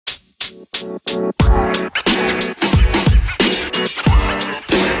Hello,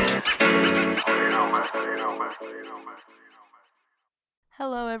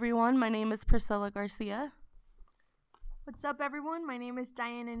 everyone. My name is Priscilla Garcia. What's up, everyone? My name is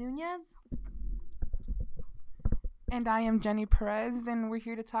Diana Nunez. And I am Jenny Perez, and we're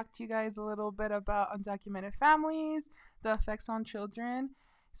here to talk to you guys a little bit about undocumented families, the effects on children,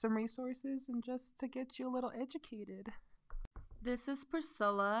 some resources, and just to get you a little educated. This is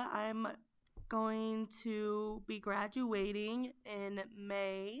Priscilla. I'm going to be graduating in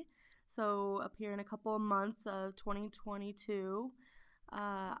May, so up here in a couple of months of 2022.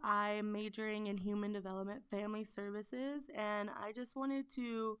 I'm majoring in Human Development Family Services, and I just wanted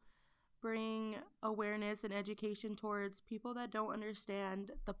to bring awareness and education towards people that don't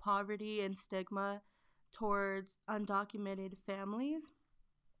understand the poverty and stigma towards undocumented families.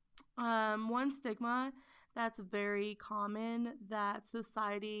 One stigma that's very common that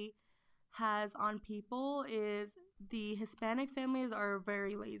society has on people is the Hispanic families are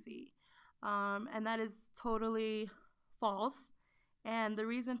very lazy, and that is totally false. And the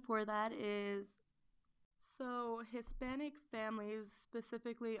reason for that is Hispanic families,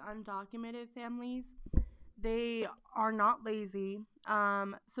 specifically undocumented families, they are not lazy.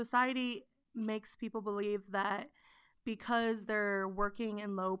 Society makes people believe that because they're working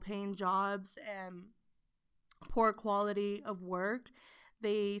in low-paying jobs and poor quality of work,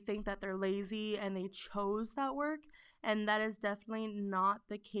 they think that they're lazy and they chose that work, and that is definitely not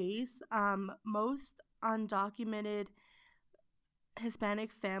the case. Most undocumented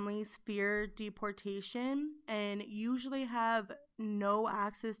Hispanic families fear deportation and usually have no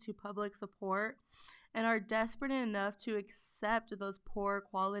access to public support and are desperate enough to accept those poor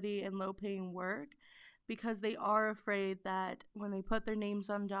quality and low paying work because they are afraid that when they put their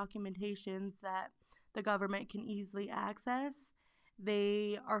names on documentations that the government can easily access,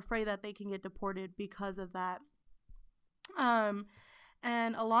 they are afraid that they can get deported because of that.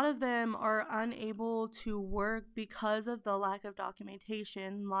 And a lot of them are unable to work because of the lack of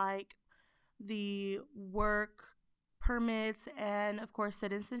documentation, like the work permits and, of course,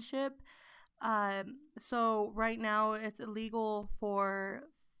 citizenship. So right now it's illegal for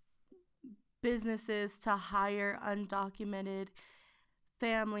businesses to hire undocumented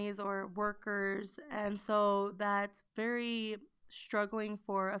families or workers, and so that's very struggling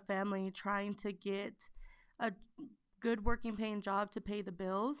for a family trying to get a good working paying job to pay the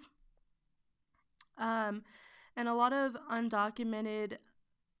bills. And a lot of undocumented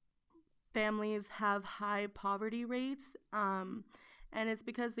families have high poverty rates, and it's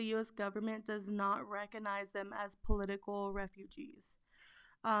because the U.S. government does not recognize them as political refugees.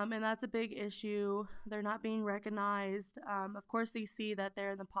 And that's a big issue. They're not being recognized. Of course, they see that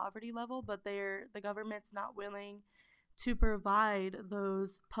they're in the poverty level, but the government's not willing to provide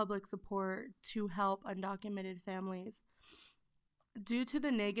those public support to help undocumented families. Due to the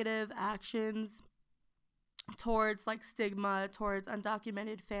negative actions towards like stigma towards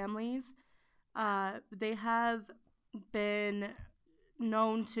undocumented families, they have been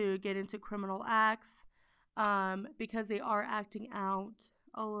known to get into criminal acts because they are acting out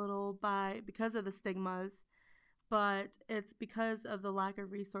a little because of the stigmas, but it's because of the lack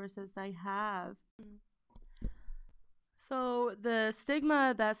of resources they have. So the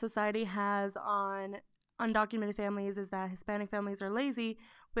stigma that society has on undocumented families is that Hispanic families are lazy,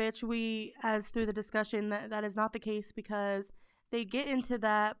 which we, as through the discussion, that is not the case because they get into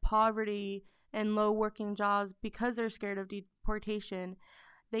that poverty and low working jobs because they're scared of deportation.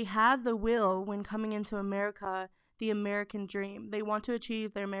 They have the will when coming into America, the American dream. They want to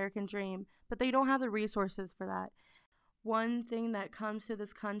achieve their American dream, but they don't have the resources for that. One thing that comes to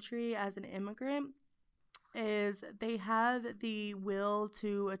this country as an immigrant is they have the will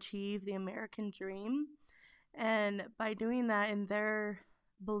to achieve the American dream. And by doing that in their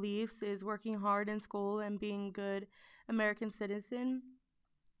beliefs is working hard in school and being good American citizen,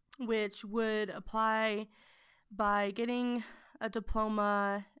 which would apply by getting a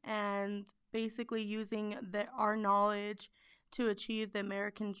diploma and basically using our knowledge to achieve the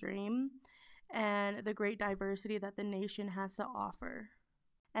American dream and the great diversity that the nation has to offer.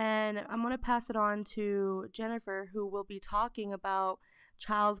 And I'm going to pass it on to Jennifer, who will be talking about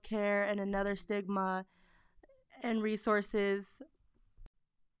childcare and another stigma and resources.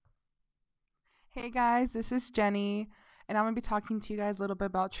 Hey guys, this is Jenny, and I'm going to be talking to you guys a little bit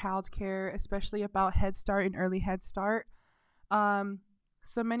about childcare, especially about Head Start and Early Head Start.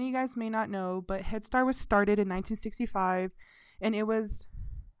 So many of you guys may not know, but Head Start was started in 1965, and it was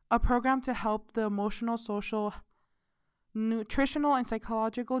a program to help the emotional, social, nutritional, and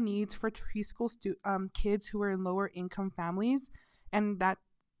psychological needs for preschool kids who were in lower income families, and that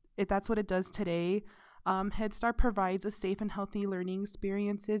that's what it does today. Head Start provides a safe and healthy learning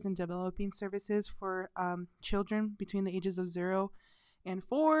experiences and developing services for children between the ages of 0 and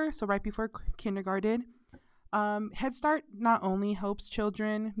 4, so right before kindergarten. Head Start not only helps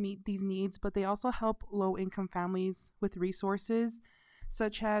children meet these needs, but they also help low-income families with resources,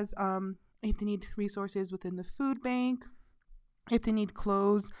 such as if they need resources within the food bank, if they need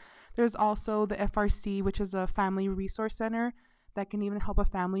clothes. There's also the FRC, which is a family resource center that can even help a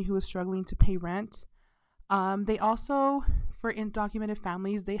family who is struggling to pay rent. They also, for undocumented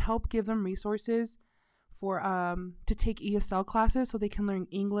families, they help give them resources for to take ESL classes so they can learn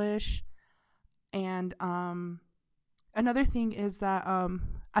English. And another thing is that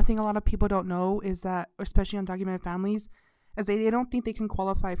I think a lot of people don't know is that, especially undocumented families, as they don't think they can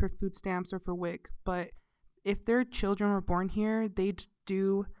qualify for food stamps or for WIC, but if their children were born here, they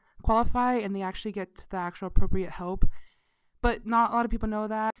do qualify and they actually get the actual appropriate help. But not a lot of people know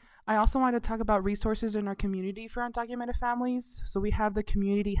that. I also wanted to talk about resources in our community for undocumented families. So we have the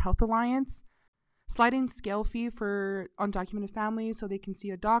Community Health Alliance, sliding scale fee for undocumented families so they can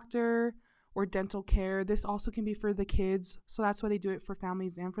see a doctor or dental care. This also can be for the kids, so that's why they do it for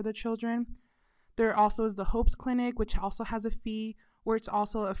families and for the children. There also is the Hopes Clinic, which also has a fee, where it's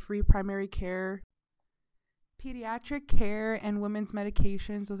also a free primary care, pediatric care, and women's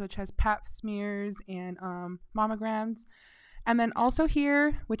medications, such as pap smears and mammograms. And then also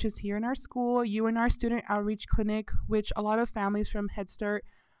here, which is here in our school, UNR Student Outreach Clinic, which a lot of families from Head Start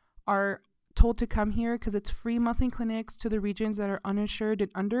are told to come here because it's free monthly clinics to the regions that are uninsured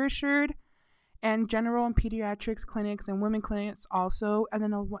and underinsured, and general and pediatrics clinics and women clinics also. And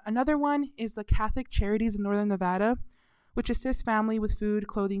then another one is the Catholic Charities in Northern Nevada, which assists family with food,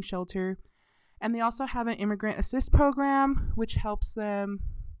 clothing, shelter. And they also have an immigrant assist program, which helps them,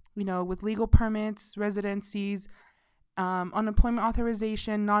 with legal permits, residencies, unemployment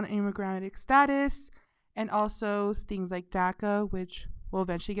authorization, non-immigrant status, and also things like DACA, which will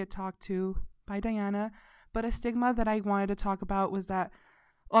eventually get talked to by Diana. But a stigma that I wanted to talk about was that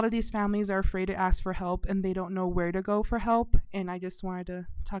a lot of these families are afraid to ask for help and they don't know where to go for help. And I just wanted to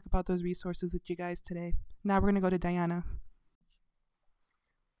talk about those resources with you guys today. Now we're going to go to Diana.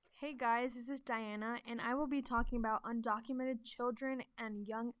 Hey guys, this is Diana, and I will be talking about undocumented children and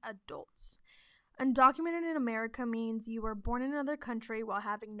young adults. Undocumented in America means you were born in another country while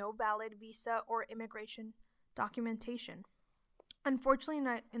having no valid visa or immigration documentation. Unfortunately,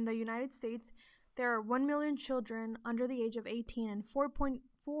 in the United States, there are 1 million children under the age of 18 and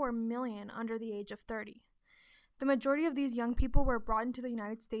 4.4 million under the age of 30. The majority of these young people were brought into the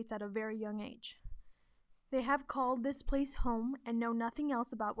United States at a very young age. They have called this place home and know nothing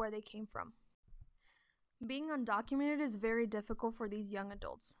else about where they came from. Being undocumented is very difficult for these young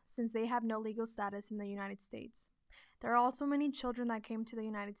adults since they have no legal status in the United States. There are also many children that came to the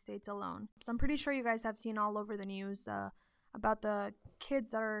United States alone. So I'm pretty sure you guys have seen all over the news about the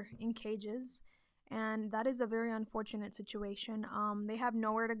kids that are in cages, and that is a very unfortunate situation. They have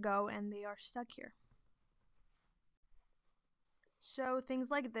nowhere to go and they are stuck here. So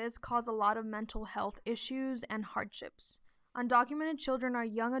things like this cause a lot of mental health issues and hardships. Undocumented children are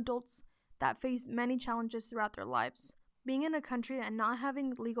young adults that face many challenges throughout their lives. Being in a country and not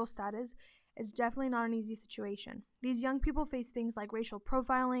having legal status is definitely not an easy situation. These young people face things like racial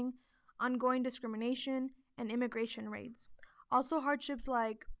profiling, ongoing discrimination, and immigration raids. Also hardships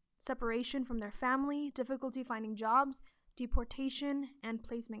like separation from their family, difficulty finding jobs, deportation, and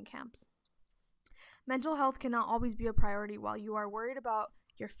placement camps. Mental health cannot always be a priority while you are worried about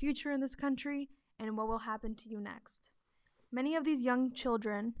your future in this country and what will happen to you next. Many of these young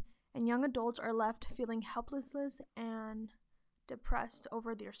children and young adults are left feeling helpless and depressed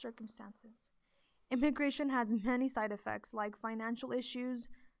over their circumstances. Immigration has many side effects like financial issues,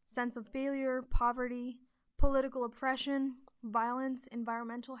 sense of failure, poverty, political oppression, violence,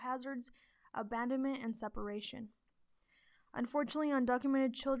 environmental hazards, abandonment, and separation. Unfortunately,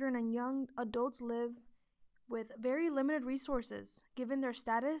 undocumented children and young adults live with very limited resources given their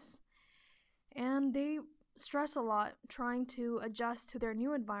status, and they stress a lot trying to adjust to their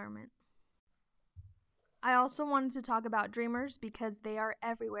new environment. I also wanted to talk about Dreamers because they are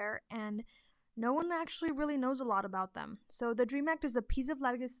everywhere and no one actually really knows a lot about them. So the DREAM Act is a piece of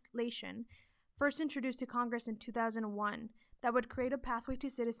legislation first introduced to Congress in 2001 that would create a pathway to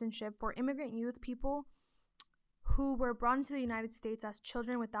citizenship for immigrant youth people who were brought into the United States as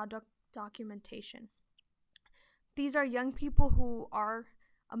children without documentation. These are young people who are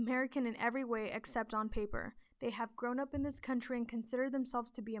American in every way except on paper. They have grown up in this country and consider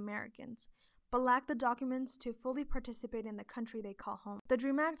themselves to be Americans, but lack the documents to fully participate in the country they call home. The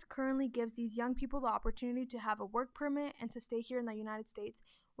DREAM Act currently gives these young people the opportunity to have a work permit and to stay here in the United States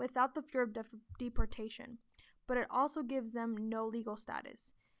without the fear of deportation, but it also gives them no legal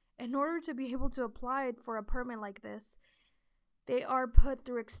status. In order to be able to apply for a permit like this, they are put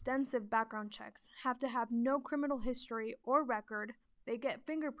through extensive background checks, have to have no criminal history or record, they get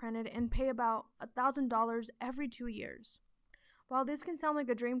fingerprinted, and pay about $1,000 every 2 years. While this can sound like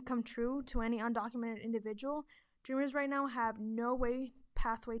a dream come true to any undocumented individual, dreamers right now have no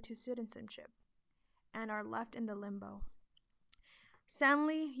pathway to citizenship and are left in the limbo.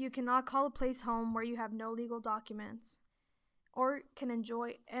 Sadly, you cannot call a place home where you have no legal documents or can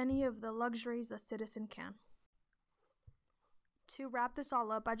enjoy any of the luxuries a citizen can. To wrap this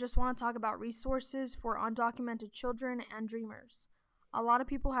all up, I just want to talk about resources for undocumented children and dreamers. A lot of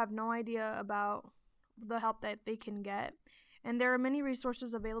people have no idea about the help that they can get, and there are many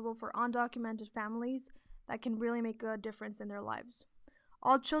resources available for undocumented families that can really make a difference in their lives.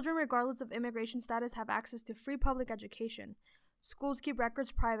 All children, regardless of immigration status, have access to free public education. Schools keep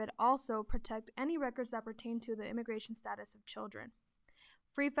records private, also protect any records that pertain to the immigration status of children.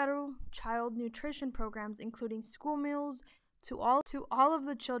 Free federal child nutrition programs, including school meals, to all of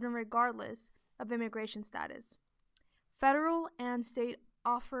the children regardless of immigration status. Federal and state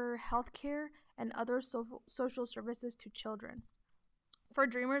offer health care and other social services to children. For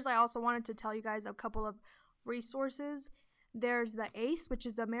dreamers, I also wanted to tell you guys a couple of resources. There's the ACE, which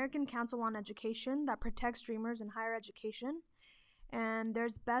is the American Council on Education, that protects dreamers in higher education. And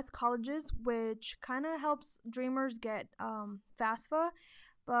there's Best Colleges, which kind of helps dreamers get FAFSA.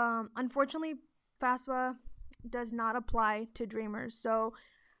 Unfortunately, FAFSA does not apply to dreamers. So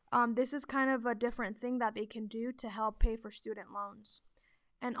this is kind of a different thing that they can do to help pay for student loans.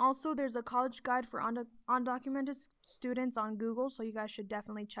 And also there's a college guide for undocumented students on Google, so you guys should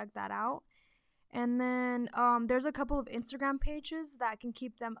definitely check that out. And then there's a couple of Instagram pages that can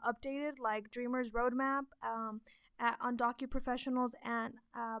keep them updated, like Dreamers Roadmap, at Undocuprofessionals, and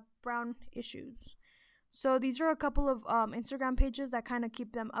Brown Issues. So these are a couple of Instagram pages that kind of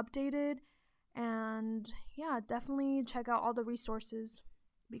keep them updated. And yeah, definitely check out all the resources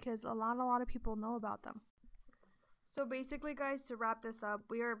because a lot of people know about them. So basically, guys, to wrap this up,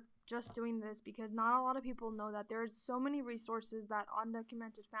 we are just doing this because not a lot of people know that there's so many resources that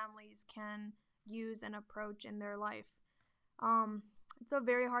undocumented families can use and approach in their life. It's a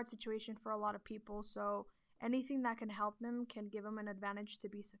very hard situation for a lot of people, so anything that can help them can give them an advantage to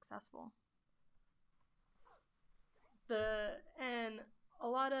be successful. And a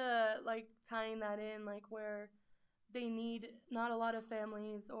lot of like tying that in, like where they need, not a lot of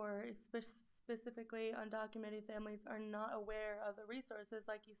families or specifically undocumented families are not aware of the resources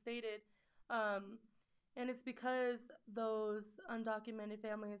like you stated, and it's because those undocumented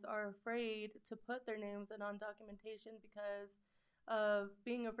families are afraid to put their names in documentation because of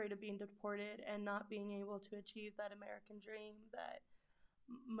being afraid of being deported and not being able to achieve that American dream that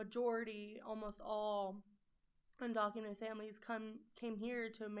majority, almost all undocumented families came here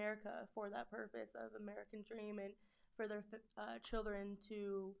to America for that purpose of American dream and for their children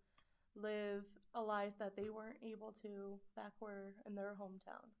to live a life that they weren't able to back where in their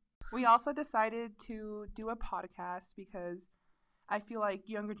hometown. We also decided to do a podcast because I feel like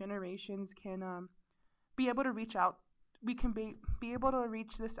younger generations can be able to reach out. We can be able to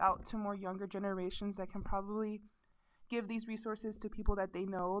reach this out to more younger generations that can probably give these resources to people that they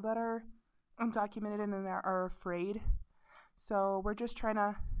know that are undocumented and that are afraid. So we're just trying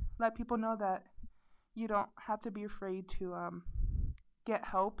to let people know that you don't have to be afraid to get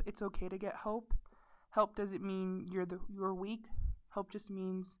help. It's okay to get help. Help doesn't mean you're weak. Help just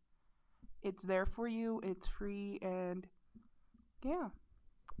means it's there for you. It's free, and yeah.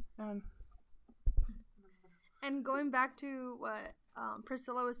 And going back to what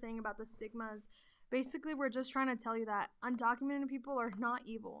Priscilla was saying about the stigmas, basically we're just trying to tell you that undocumented people are not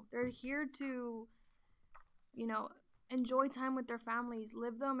evil. They're here to, enjoy time with their families,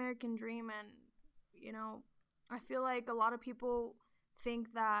 live the American dream, and, I feel like a lot of people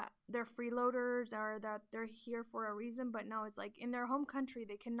think that they're freeloaders or that they're here for a reason, but no, it's like in their home country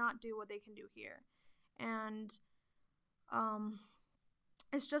they cannot do what they can do here. And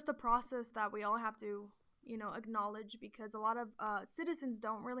it's just a process that we all have to acknowledge, because a lot of citizens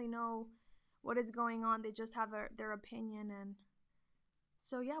don't really know what is going on. They just have their opinion. And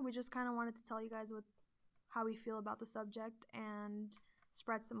so yeah, we just kind of wanted to tell you guys how we feel about the subject and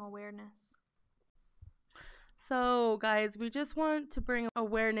spread some awareness. So, guys, we just want to bring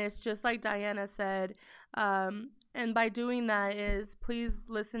awareness, just like Diana said. And by doing that is please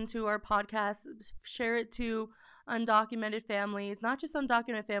listen to our podcast, share it to undocumented families, not just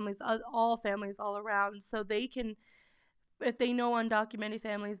undocumented families, all families all around, so they can, if they know undocumented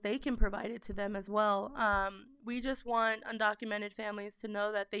families, they can provide it to them as well. We just want undocumented families to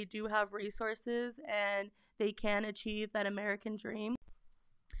know that they do have resources and they can achieve that American dream.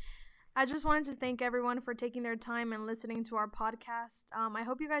 I just wanted to thank everyone for taking their time and listening to our podcast. I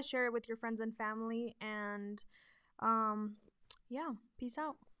hope you guys share it with your friends and family, and yeah, peace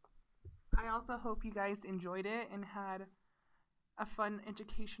out. I also hope you guys enjoyed it and had a fun,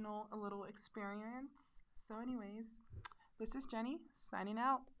 educational, a little experience. So anyways, this is Jenny signing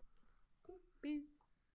out. Peace.